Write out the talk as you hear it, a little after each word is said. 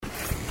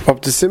Up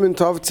to Siman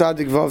Tov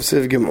Tzadik Vav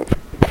Siv Gimel.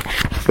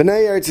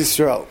 B'nai Eretz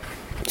Yisrael.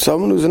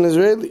 Someone who's an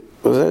Israeli,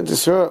 who's Eretz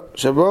Yisrael,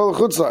 Shabbat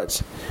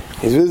Chutzlarts.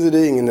 He's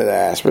visiting in the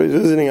diaspora, he's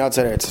visiting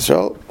outside Eretz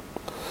Yisrael.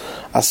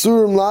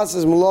 Asurim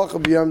Lasas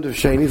Malacha B'Yam Tov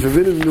Sheni,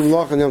 forbidden to do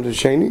Malacha on Yom Tov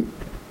Sheni.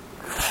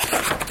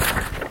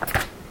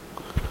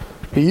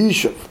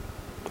 B'Yishuv,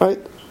 right?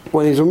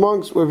 When he's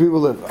amongst where people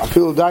live.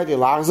 Afilu Daiti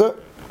Lachza,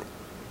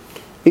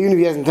 even if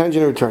he has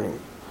intention of returning.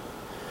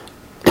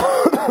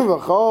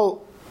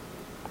 V'chol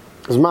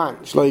Zman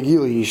Shloi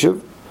Gila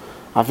Yishuv.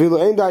 Afilu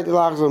Ein Daiti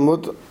Lachza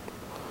Mut.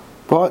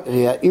 But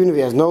even if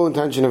he has no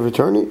intention of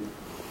returning,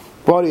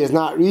 but he has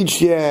not reached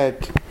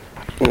yet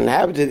an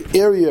inhabited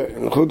area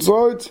in Chutz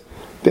La'aretz,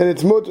 then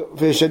it's mut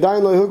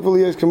v'shadayin lo yhuk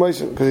v'liyos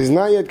k'moisen, because he's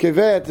not yet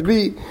keveh to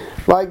be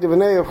like the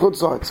bnei of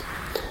Chutz La'aretz.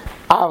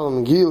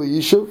 Avlam Gil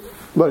Yishuv,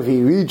 but if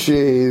he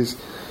reaches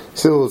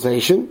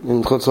civilization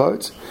in Chutz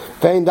La'aretz,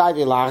 vein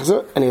daiti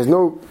lachzer, and he has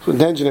no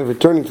intention of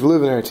returning to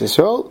live in Eretz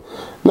Yisrael,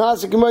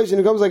 nasa k'moisen,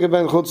 he comes like a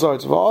ben Chutz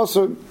La'aretz. But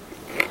also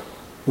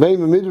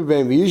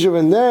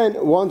and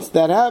then once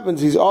that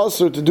happens, he's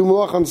also to do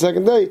malach on the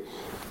second day,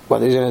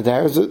 whether he's in a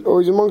terrace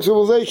or he's among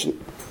civilization.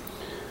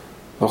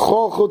 Right?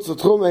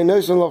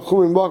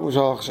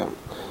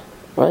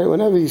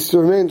 Whenever he's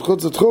remained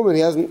chutz tchum and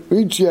he hasn't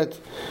reached yet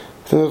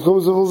to the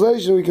tchum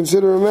civilization, we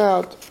consider him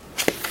out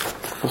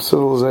of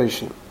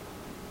civilization.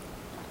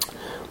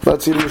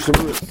 Let's see the Mishnah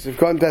Berurah. The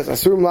contest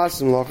asurim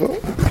lasim lacha.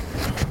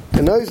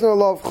 And now he's not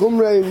allowed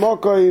chumrei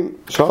makayim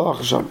shalach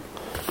Hashem.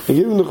 He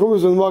gives him the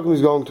chumras and the makim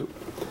he's going to.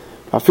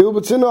 I feel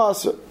b'tzina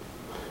asa.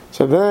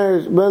 So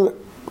ben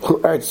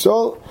Eretz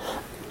Yisrael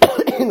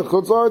in the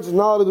Chutz La'aretz is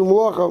not allowed to do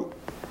malacha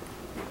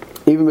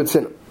even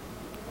b'tzina.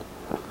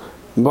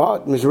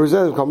 But Mishnah Berurah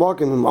says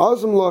kamakim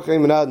azim malacha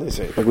imanad. They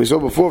say like we saw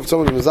before, if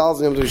someone's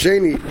mezalzel yom tov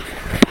sheni,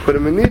 but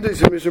in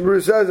Menidus, Mishnah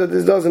Berurah says that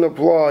this doesn't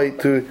apply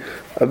to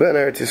a ben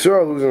Eretz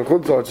Yisrael who's in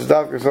Chutz La'aretz. It's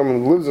after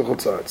someone who lives in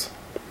Chutz La'aretz.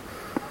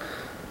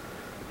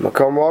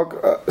 Makamak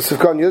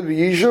sifkan yud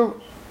b'yishuv.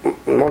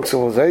 Among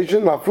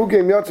civilization,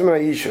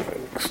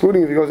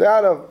 excluding if he goes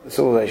out of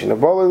civilization. If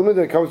he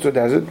comes to a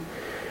desert,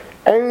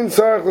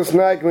 so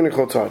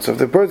if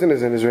the person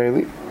is an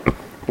Israeli,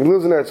 he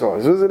lives in Eretz Yisrael,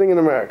 he's visiting in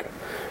America,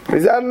 but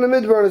he's out in the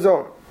midbar on his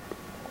own,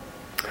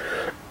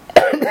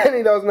 then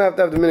he doesn't have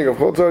to have the meaning of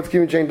Chutzor,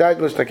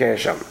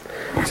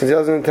 since he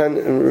doesn't intend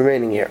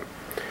remaining here.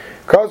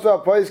 The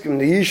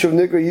Yishuv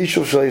Nikra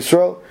Yishuv Shal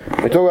Yisrael,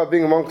 we talk about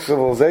being amongst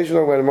civilization,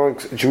 we talk about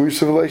amongst Jewish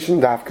civilization,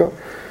 Dafka.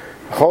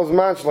 The whole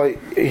time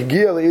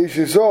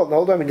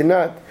he did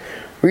not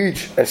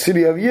reach a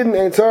city of Yidden,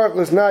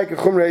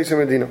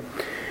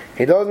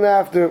 he doesn't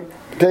have to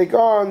take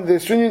on the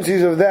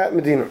stringencies of that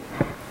Medina.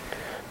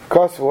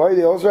 Because why?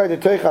 They also write the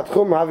Teichat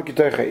Chum Havik.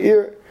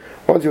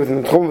 Once you're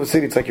within the Chum of the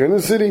city, it's like you're in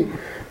the city. You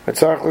have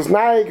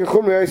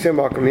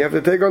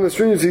to take on the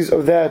stringencies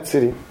of that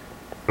city.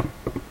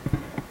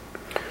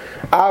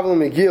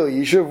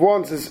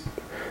 Once this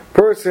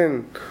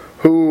person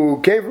who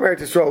came from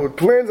Eretz Yisrael, who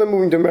plans on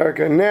moving to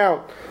America, and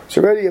now is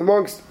already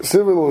amongst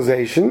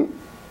civilization.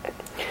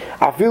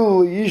 I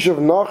feel the Yishuv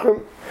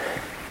Nachem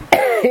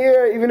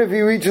here, even if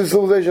he reaches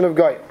civilization of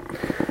Goy.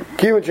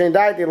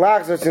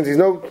 Since he's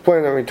no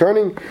planning on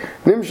returning,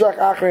 Nimshach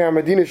Achrei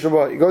HaMedina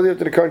Shabbat. He goes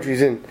after the country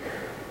he's in.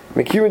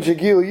 Once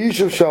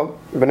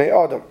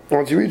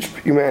you reach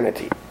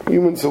humanity,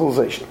 human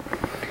civilization.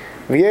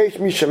 Those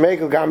who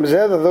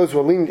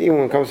are lenient even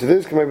when it comes to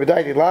this, like a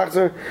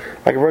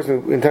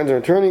person who intends on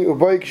returning, they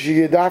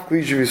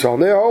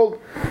hold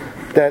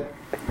that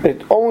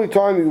the only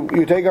time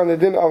you take on the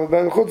din of a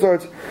ben Chutz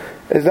La'aretz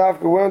is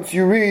once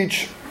you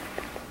reach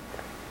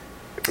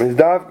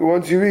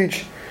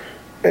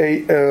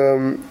a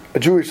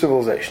Jewish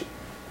civilization.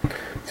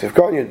 So if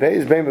God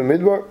is ben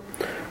b'midbar,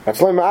 once,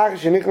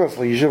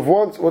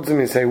 what does it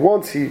mean? Say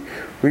once he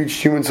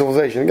reached human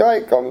civilization, the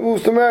guy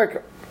moves to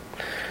America.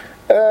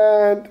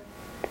 And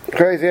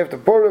crazy after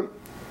Purim,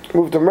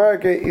 moved to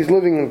America, he's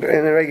living in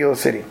a regular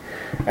city.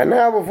 And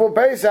now before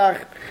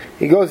Pesach,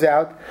 he goes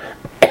out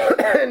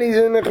and he's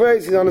in the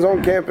place, he's on his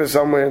own campus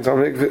somewhere in some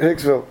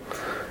Hicksville.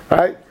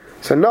 Right?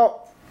 So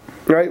no.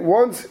 Right?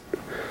 Once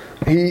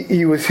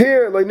he was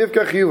here, like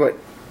Nifka Chiyuv,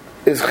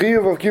 his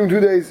Chiyuv of Kiyum 2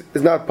 days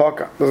is not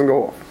Paka, doesn't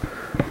go off.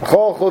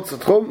 What does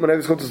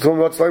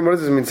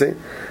this mean? Say,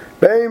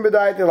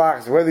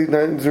 whether he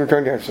intends to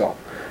return to himself.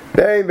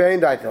 If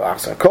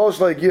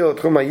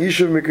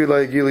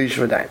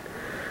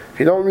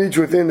you don't reach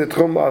within the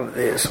tchum of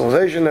the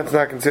civilization, that's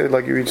not considered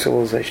like you reach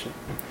civilization.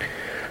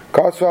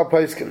 Now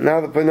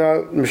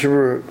the Mishnah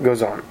Berurah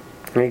goes on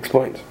and he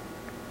explains.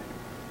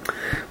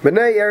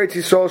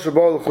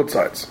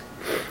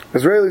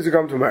 Israelis who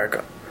come to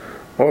America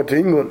or to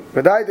England, they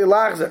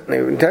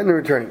intend on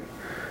returning.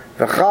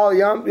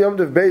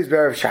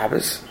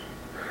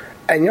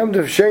 And Yom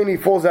Tov Sheni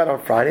falls out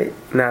on Friday.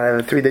 Now they have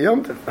a 3-day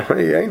Yom Tov.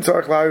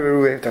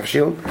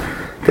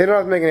 They don't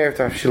have to make an Erev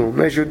Tavshilum.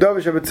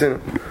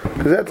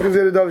 Because that's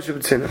considered Davish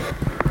B'Tzina.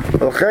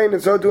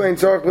 And so too ain't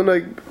Tzarech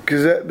L'noi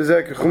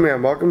B'Zeh K'chumei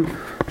HaMakim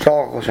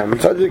For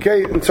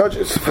such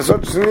a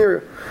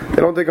scenario, they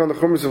don't take on the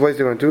chumras of place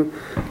they went to.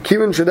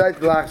 Kivin shadai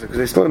t'lachza, because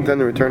they still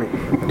intend on returning.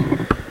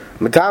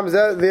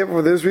 Therefore,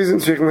 for this reason,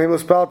 and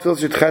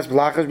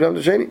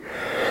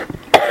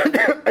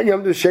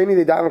Yom Tov Sheni,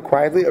 they daven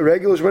quietly, a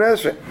regular Shemon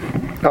Esrei,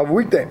 on a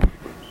weekday.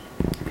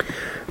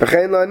 They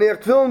should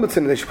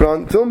put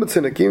on tefillin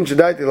b'tzina, kivin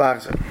shadai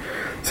t'lachza,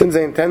 since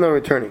they intend on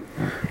returning.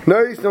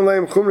 They still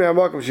get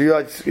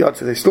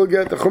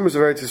the chumras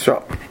of Eretz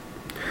Yisrael.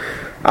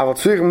 But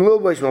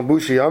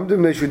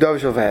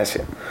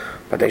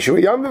they should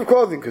wear Yom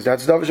clothing, because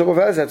that's Davar Shel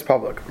Bavaz, that's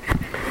public.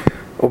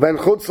 Uben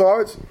Chutz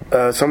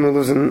La'aretz, someone who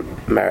lives in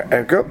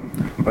America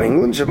or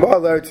England,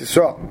 Shabbat Eretz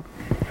Yisrael,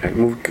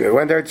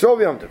 went to Eretz Yisrael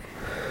Yom Tov.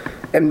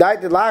 And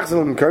died the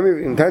lachzel and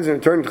Kermi intends to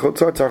return to Chutz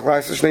La'aretz, Tzarech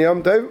L'Aseh Shnei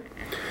Yom Tov.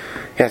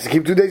 He has to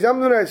keep 2 days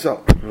Yom Tov in Eretz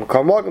Yisrael. We'll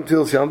come welcome to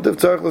Yom Tov,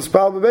 Tzarech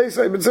L'Spal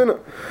B'Beisai B'Tzina.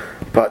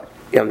 But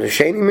Yom Tov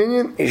Sheni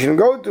Minyan, he shouldn't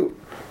go to.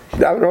 He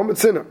should have it home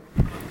B'Tzina.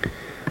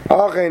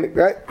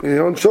 Right? You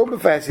don't show the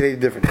fascinating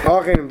difference.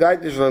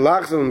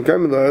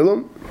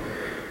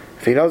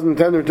 If he doesn't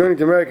intend to return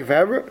to America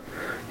forever,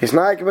 he's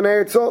not like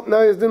B'nai Eretz.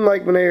 Now he's didn't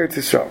like B'nai Eretz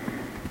Yisrael.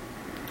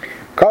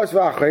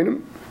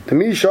 To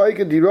me,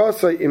 Shaika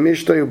Dirasa im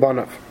Ishtayu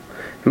Banav.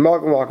 And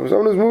Malcolm.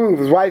 Someone who's moving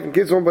with his wife and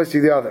kids from one place to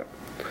the other.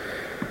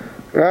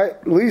 Right?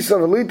 Lisa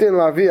Velita in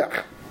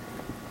Laviach.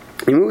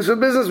 He moves for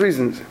business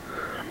reasons.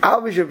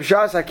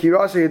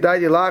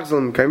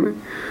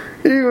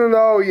 Even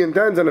though he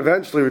intends on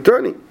eventually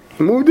returning,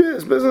 he moved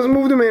his business,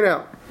 moved him in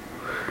now.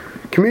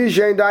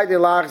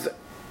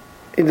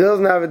 He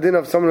doesn't have a din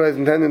of someone who is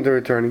intending to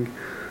returning.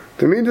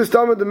 To me, the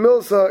stomach the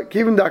milsa,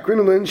 Kivin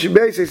Dakrinolin, she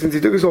basically, since he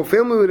took his whole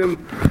family with him,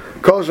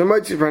 because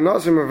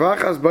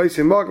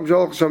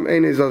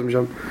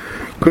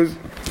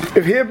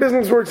if here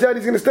business works out,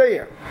 he's going to stay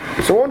here.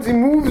 So once he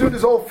moves with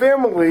his whole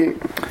family,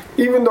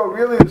 even though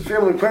really his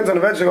family plans on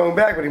eventually going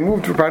back, but he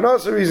moved for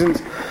parnasa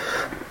reasons,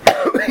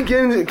 we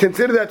can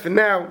consider that for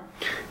now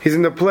he's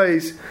in the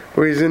place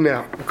where he's in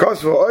now.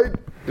 Because for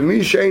the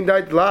Mishain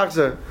died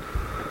Lachza,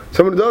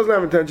 someone who doesn't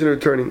have intention of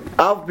returning.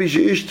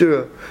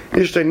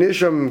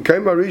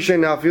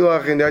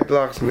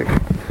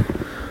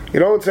 You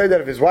don't say that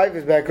if his wife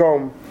is back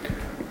home,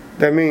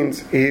 that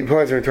means he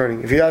plans on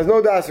returning. If he has no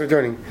das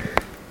returning,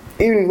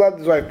 even if he left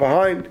his wife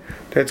behind,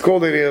 that's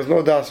called that he has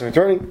no das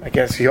returning. I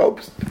guess he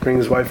hopes to bring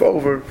his wife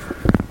over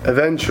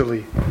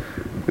eventually.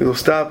 We will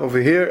stop over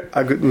here.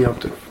 A good Yom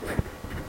Tov.